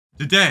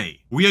Today,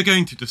 we are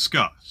going to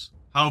discuss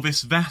how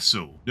this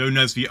vassal, known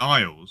as the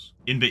Isles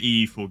in the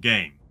EU4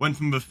 game, went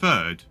from the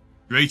third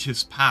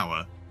greatest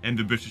power in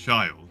the British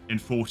Isles in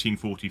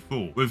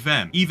 1444, with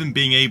them even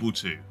being able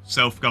to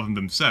self-govern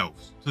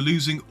themselves, to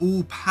losing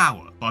all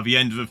power by the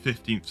end of the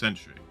 15th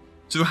century.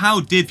 So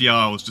how did the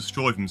Isles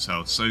destroy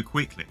themselves so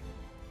quickly?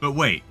 But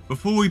wait,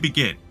 before we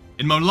begin,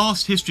 in my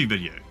last history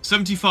video,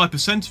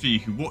 75% of you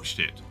who watched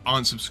it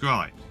aren't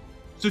subscribed.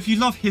 So if you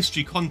love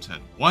history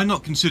content, why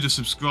not consider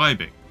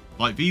subscribing,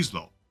 like these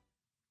lot?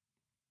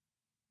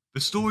 The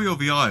story of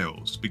the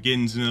Isles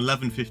begins in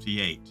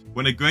 1158,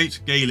 when a great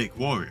Gaelic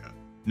warrior,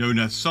 known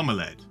as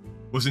Somerled,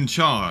 was in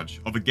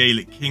charge of a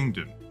Gaelic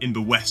kingdom in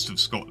the west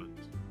of Scotland.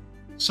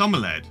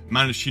 Somerled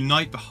managed to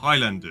unite the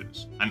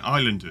Highlanders and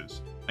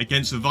Islanders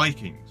against the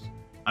Vikings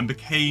and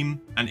became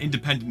an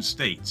independent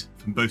state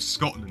from both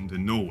Scotland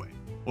and Norway.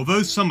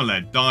 Although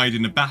Somerled died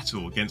in a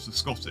battle against the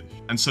Scottish,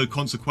 and so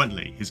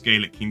consequently his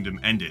Gaelic kingdom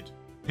ended,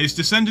 his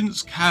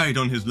descendants carried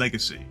on his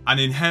legacy and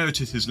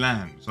inherited his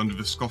lands under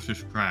the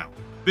Scottish crown.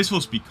 This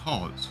was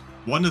because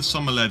one of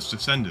Somerled's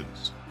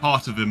descendants,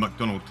 part of the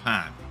MacDonald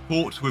clan,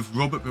 fought with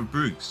Robert the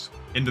Bruce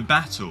in the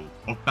Battle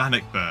of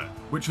Bannockburn,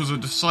 which was a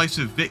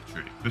decisive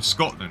victory for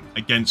Scotland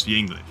against the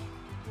English.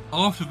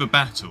 After the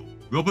battle,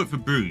 Robert the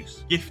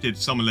Bruce gifted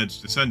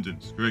Somerled's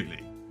descendants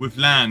greatly with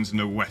lands in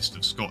the west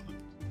of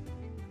Scotland.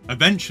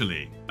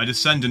 Eventually, a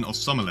descendant of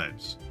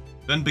Somerled's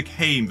then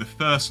became the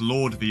first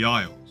Lord of the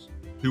Isles,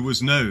 who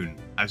was known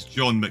as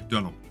John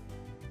MacDonald.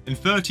 In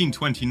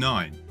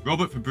 1329,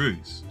 Robert the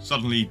Bruce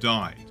suddenly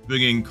died,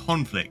 bringing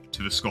conflict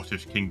to the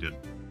Scottish kingdom.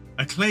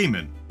 A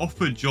claimant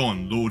offered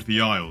John, Lord of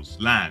the Isles,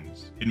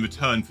 lands in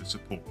return for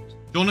support.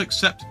 John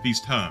accepted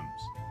these terms,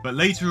 but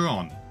later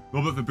on,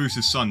 Robert the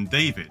Bruce's son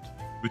David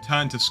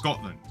returned to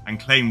Scotland and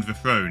claimed the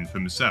throne for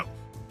himself.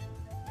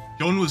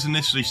 John was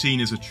initially seen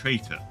as a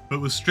traitor, but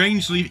was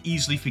strangely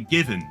easily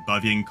forgiven by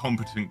the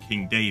incompetent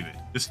King David,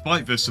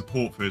 despite their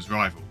support for his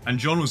rival, and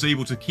John was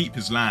able to keep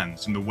his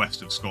lands in the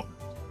west of Scotland.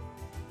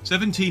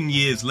 17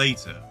 years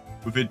later,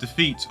 with the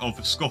defeat of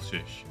the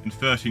Scottish in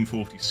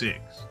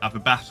 1346 at the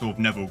Battle of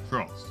Neville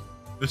Cross,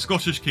 the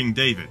Scottish King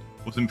David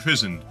was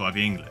imprisoned by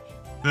the English.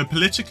 The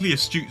politically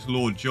astute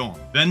Lord John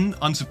then,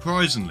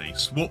 unsurprisingly,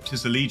 swapped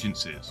his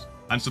allegiances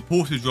and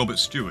supported Robert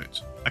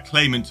Stewart, a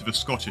claimant to the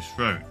Scottish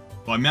throne,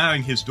 by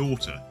marrying his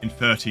daughter in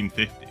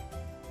 1350.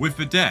 With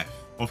the death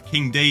of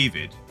King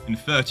David in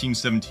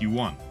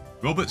 1371,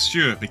 Robert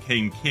Stewart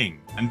became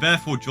king, and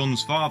therefore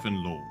John's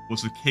father-in-law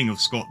was the King of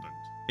Scotland.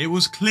 It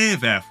was clear,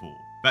 therefore,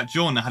 that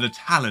John had a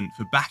talent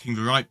for backing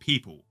the right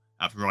people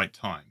at the right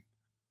time,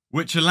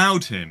 which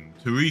allowed him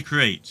to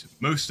recreate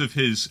most of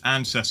his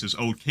ancestors'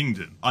 old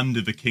kingdom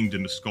under the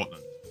Kingdom of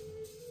Scotland.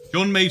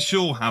 John made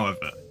sure,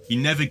 however, he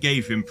never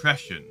gave the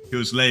impression he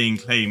was laying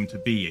claim to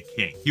be a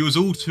king. He was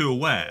all too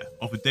aware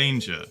of the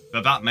danger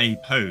that may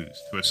pose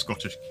to a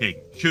Scottish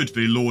king, should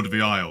the Lord of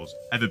the Isles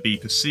ever be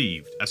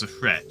perceived as a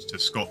threat to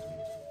Scotland.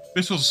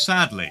 This was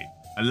sadly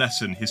a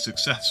lesson his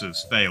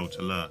successors failed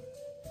to learn.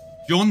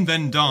 John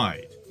then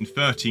died in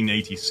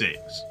 1386,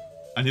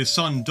 and his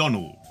son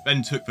Donald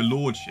then took the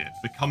lordship,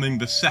 becoming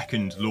the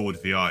second Lord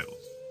of the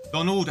Isles.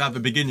 Donald, at the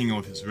beginning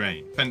of his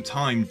reign, spent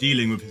time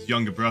dealing with his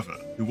younger brother,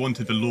 who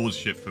wanted the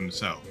lordship for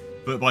himself.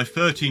 But by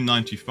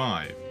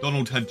 1395,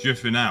 Donald had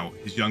driven out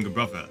his younger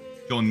brother,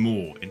 John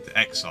Moore, into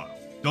exile.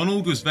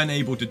 Donald was then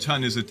able to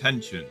turn his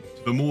attention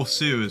to the more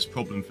serious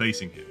problem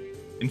facing him.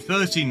 In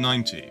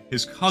 1390,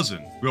 his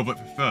cousin, Robert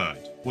III,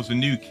 was the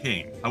new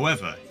king.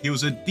 However, he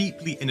was a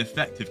deeply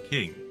ineffective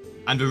king,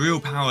 and the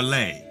real power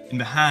lay in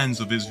the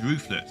hands of his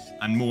ruthless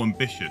and more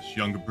ambitious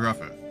younger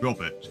brother,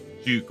 Robert,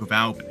 Duke of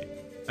Albany.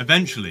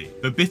 Eventually,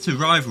 the bitter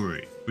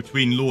rivalry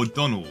between Lord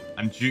Donald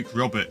and Duke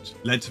Robert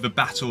led to the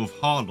Battle of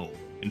Harlaw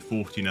in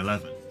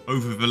 1411,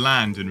 over the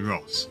land in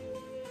Ross.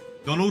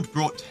 Donald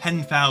brought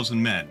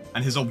 10,000 men,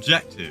 and his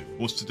objective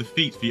was to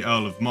defeat the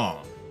Earl of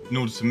Mar in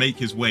order to make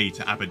his way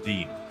to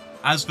Aberdeen.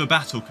 As the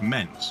battle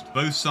commenced,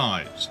 both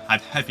sides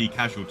had heavy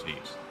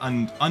casualties,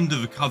 and under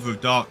the cover of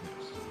darkness,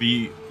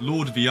 the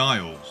Lord of the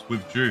Isles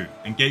withdrew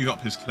and gave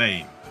up his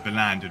claim to the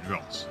land in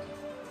Ross.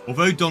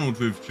 Although Donald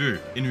withdrew,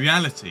 in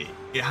reality,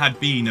 it had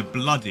been a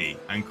bloody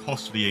and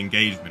costly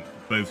engagement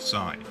for both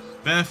sides.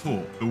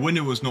 Therefore, the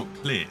winner was not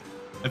clear.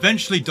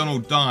 Eventually,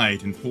 Donald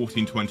died in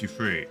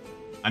 1423,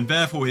 and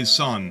therefore his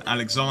son,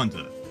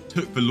 Alexander,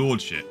 took the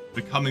lordship,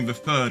 becoming the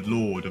third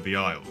Lord of the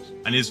Isles,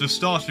 and is the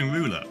starting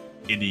ruler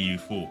in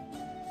EU4.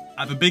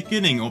 At the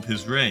beginning of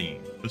his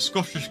reign, the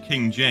Scottish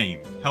King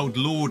James held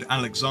Lord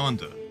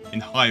Alexander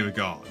in high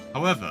regard.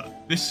 However,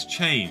 this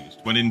changed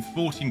when in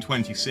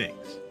 1426,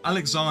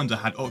 Alexander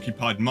had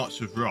occupied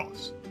much of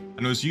Ross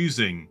and was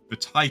using the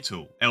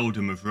title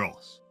Ealdom of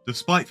Ross,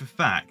 despite the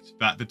fact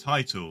that the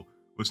title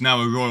was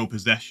now a royal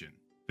possession.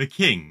 The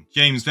king,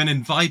 James, then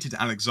invited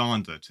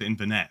Alexander to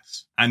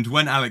Inverness, and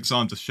when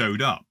Alexander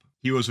showed up,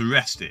 he was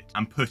arrested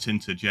and put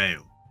into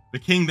jail. The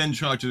king then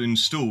tried to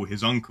install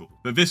his uncle,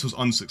 but this was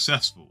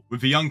unsuccessful,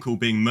 with the uncle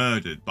being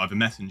murdered by the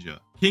messenger.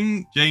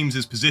 King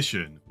James's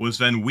position was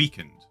then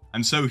weakened,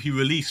 and so he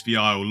released the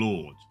Isle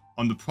Lord,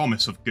 on the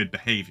promise of good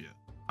behaviour.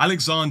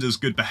 Alexander's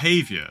good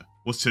behaviour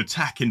was to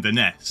attack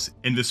Inverness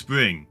in the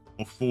spring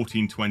of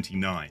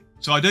 1429,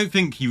 so I don't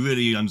think he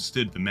really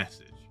understood the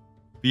message.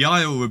 The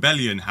Isle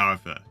Rebellion,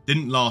 however,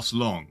 didn't last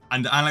long,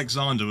 and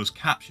Alexander was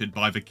captured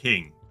by the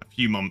king a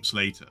few months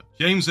later.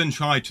 James then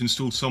tried to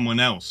install someone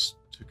else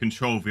to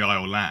control the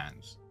Isle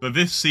lands, but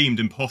this seemed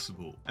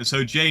impossible, and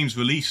so James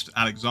released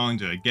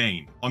Alexander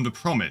again on the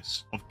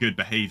promise of good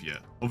behaviour,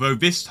 although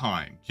this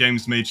time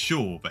James made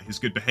sure that his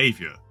good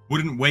behaviour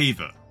wouldn't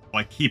waver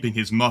by keeping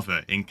his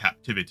mother in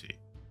captivity.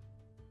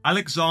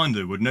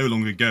 Alexander would no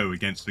longer go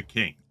against the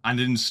king, and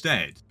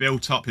instead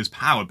built up his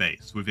power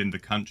base within the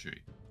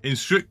country. In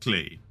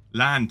strictly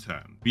land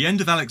terms, the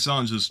end of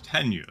Alexander's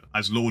tenure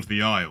as Lord of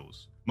the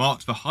Isles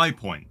marked the high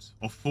point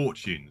of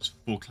fortunes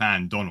for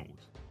Clan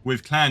Donald,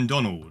 with Clan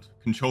Donald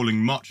controlling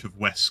much of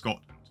West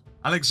Scotland.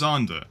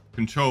 Alexander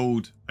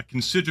controlled a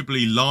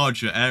considerably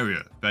larger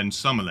area than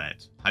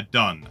Somerled had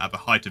done at the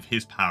height of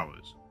his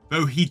powers,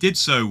 though he did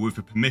so with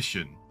the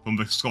permission from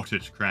the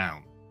Scottish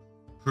crown.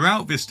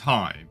 Throughout this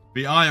time,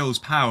 the Isles'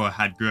 power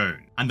had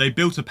grown, and they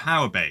built a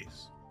power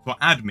base for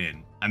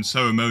admin and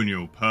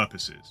ceremonial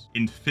purposes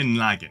in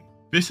Finlagan.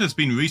 This has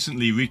been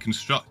recently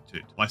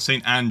reconstructed by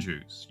St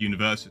Andrews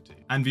University,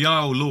 and the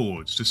Isle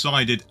Lords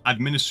decided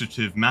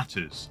administrative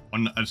matters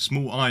on a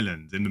small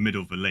island in the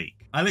middle of the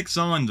lake.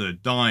 Alexander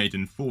died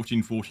in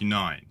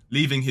 1449,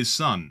 leaving his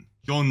son,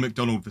 John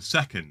MacDonald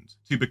II,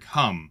 to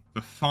become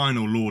the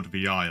final Lord of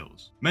the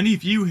Isles. Many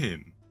view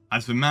him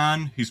as the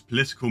man whose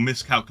political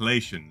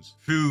miscalculations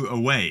threw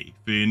away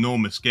the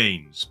enormous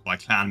gains by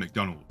Clan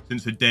MacDonald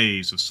since the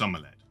days of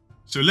Somerled.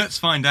 So let's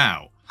find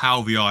out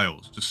how the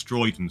Isles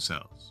destroyed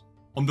themselves.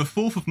 On the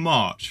 4th of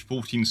March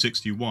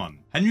 1461,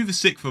 Henry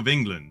VI of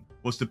England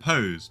was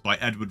deposed by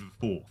Edward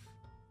IV.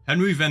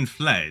 Henry then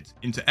fled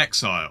into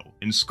exile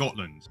in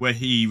Scotland, where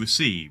he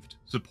received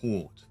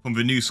support from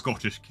the new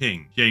Scottish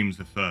king, James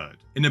III.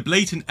 In a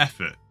blatant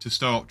effort to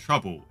stir up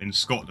trouble in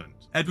Scotland,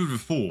 Edward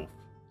IV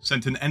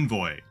sent an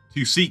envoy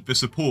to seek the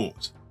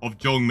support of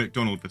John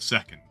MacDonald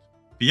II.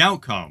 The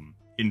outcome,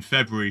 in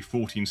February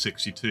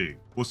 1462,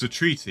 was the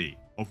Treaty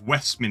of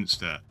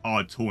Westminster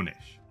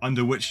Ardtornish,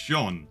 under which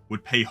John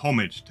would pay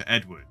homage to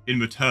Edward in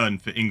return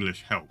for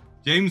English help.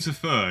 James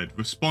III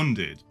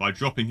responded by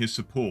dropping his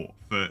support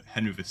for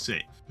Henry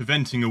VI,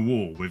 preventing a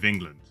war with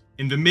England.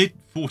 In the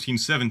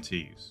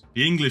mid-1470s,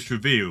 the English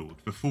revealed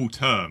the full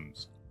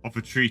terms of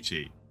the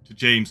treaty to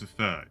James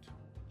III.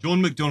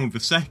 John MacDonald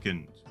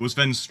II was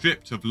then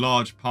stripped of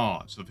large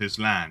parts of his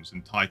lands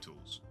and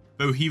titles.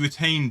 Though he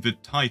retained the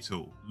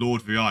title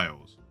Lord of the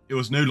Isles, it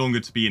was no longer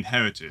to be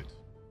inherited.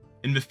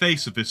 In the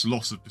face of this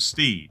loss of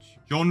prestige,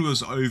 John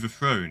was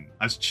overthrown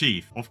as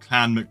chief of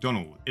Clan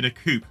MacDonald in a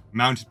coup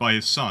mounted by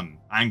his son,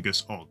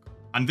 Angus Og,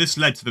 and this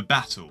led to the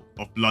Battle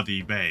of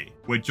Bloody Bay,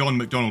 where John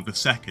MacDonald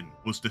II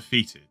was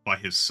defeated by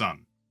his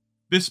son.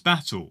 This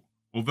battle,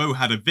 although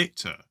had a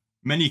victor,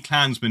 many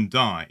clansmen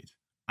died,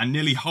 and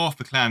nearly half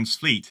the clan's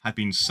fleet had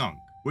been sunk,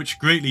 which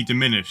greatly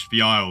diminished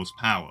the Isles'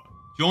 power.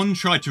 John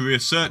tried to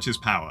reassert his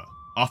power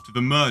after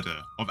the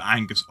murder of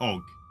Angus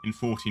Og in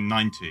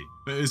 1490,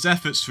 but his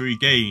efforts to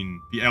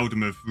regain the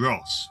earldom of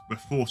Ross were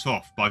fought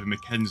off by the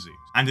Mackenzies,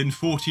 and in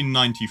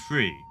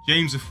 1493,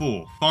 James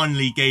IV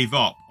finally gave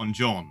up on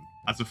John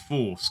as a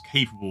force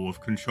capable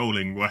of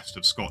controlling west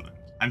of Scotland,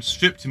 and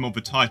stripped him of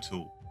the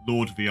title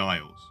Lord of the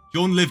Isles.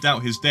 John lived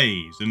out his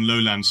days in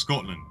lowland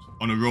Scotland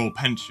on a royal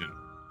pension,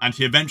 and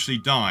he eventually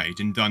died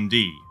in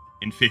Dundee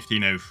in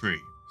 1503.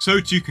 So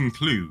to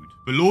conclude,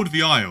 the Lord of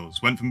the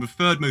Isles went from the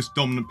third most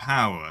dominant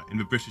power in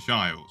the British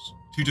Isles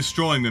to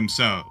destroying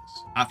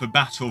themselves at the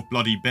Battle of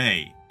Bloody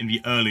Bay in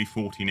the early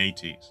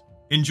 1480s.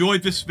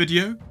 Enjoyed this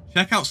video?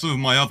 Check out some of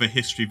my other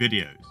history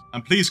videos,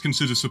 and please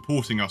consider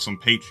supporting us on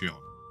Patreon.